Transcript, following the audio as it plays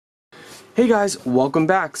Hey guys, welcome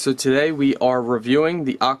back. So today we are reviewing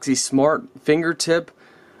the Oximeter Fingertip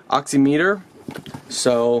Oximeter.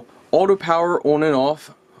 So auto power on and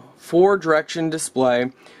off, 4-direction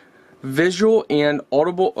display, visual and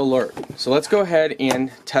audible alert. So let's go ahead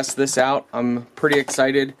and test this out. I'm pretty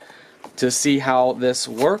excited to see how this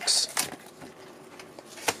works.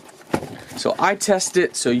 So I test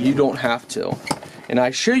it so you don't have to. And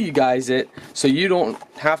I show you guys it so you don't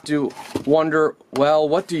have to wonder, well,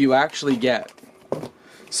 what do you actually get?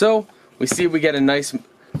 So we see we get a nice,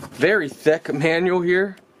 very thick manual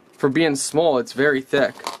here. For being small, it's very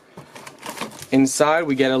thick. Inside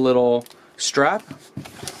we get a little strap.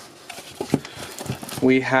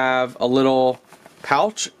 We have a little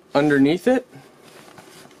pouch underneath it.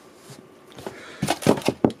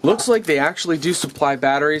 Looks like they actually do supply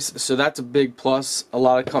batteries, so that's a big plus. A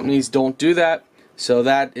lot of companies don't do that. So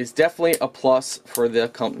that is definitely a plus for the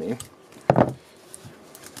company.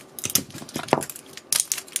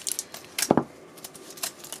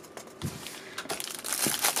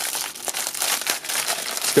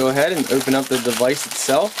 Let's go ahead and open up the device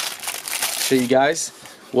itself. Show you guys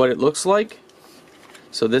what it looks like.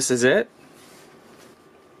 So this is it.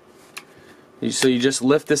 So you just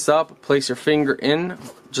lift this up, place your finger in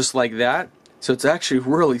just like that. So it's actually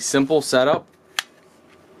really simple setup.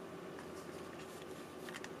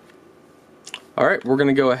 Alright, we're going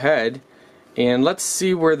to go ahead and let's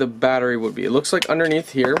see where the battery would be. It looks like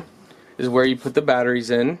underneath here is where you put the batteries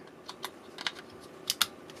in.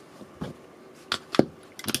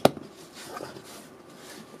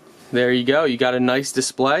 There you go, you got a nice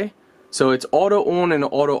display. So it's auto on and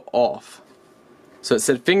auto off. So it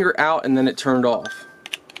said finger out and then it turned off.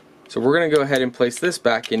 So we're going to go ahead and place this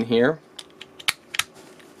back in here.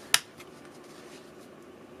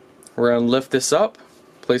 We're going to lift this up,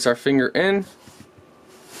 place our finger in.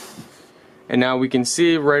 And now we can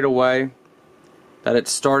see right away that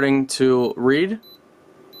it's starting to read.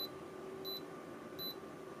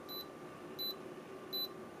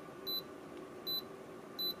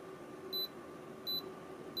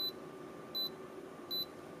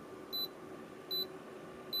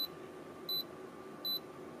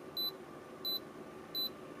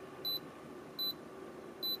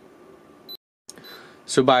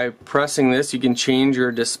 So by pressing this, you can change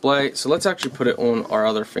your display. So let's actually put it on our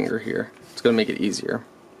other finger here. It's going to make it easier.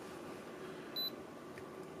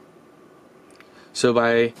 So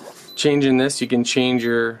by changing this, you can change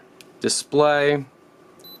your display.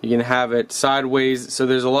 You can have it sideways. So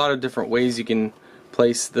there's a lot of different ways you can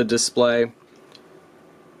place the display.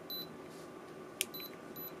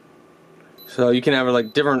 So you can have it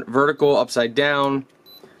like different vertical, upside down,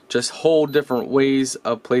 just whole different ways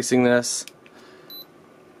of placing this.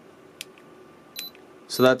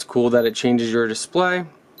 So that's cool that it changes your display.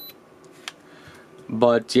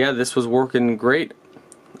 But yeah, this was working great.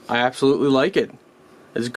 I absolutely like it.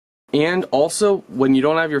 It's great. And also, when you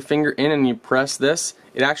don't have your finger in and you press this,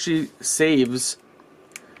 it actually saves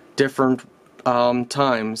different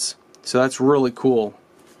times. So that's really cool.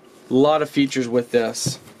 A lot of features with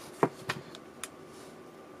this.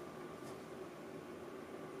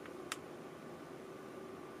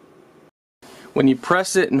 When you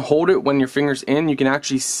press it and hold it when your finger's in, you can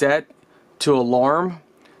actually set to alarm.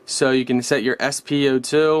 So you can set your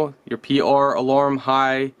SpO2, your PR alarm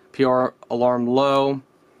high, PR alarm low.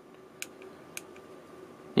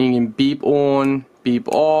 You can beep on, beep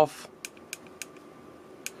off.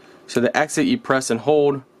 So the exit you press and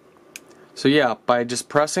hold. So yeah, by just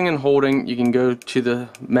pressing and holding, you can go to the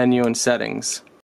menu and settings.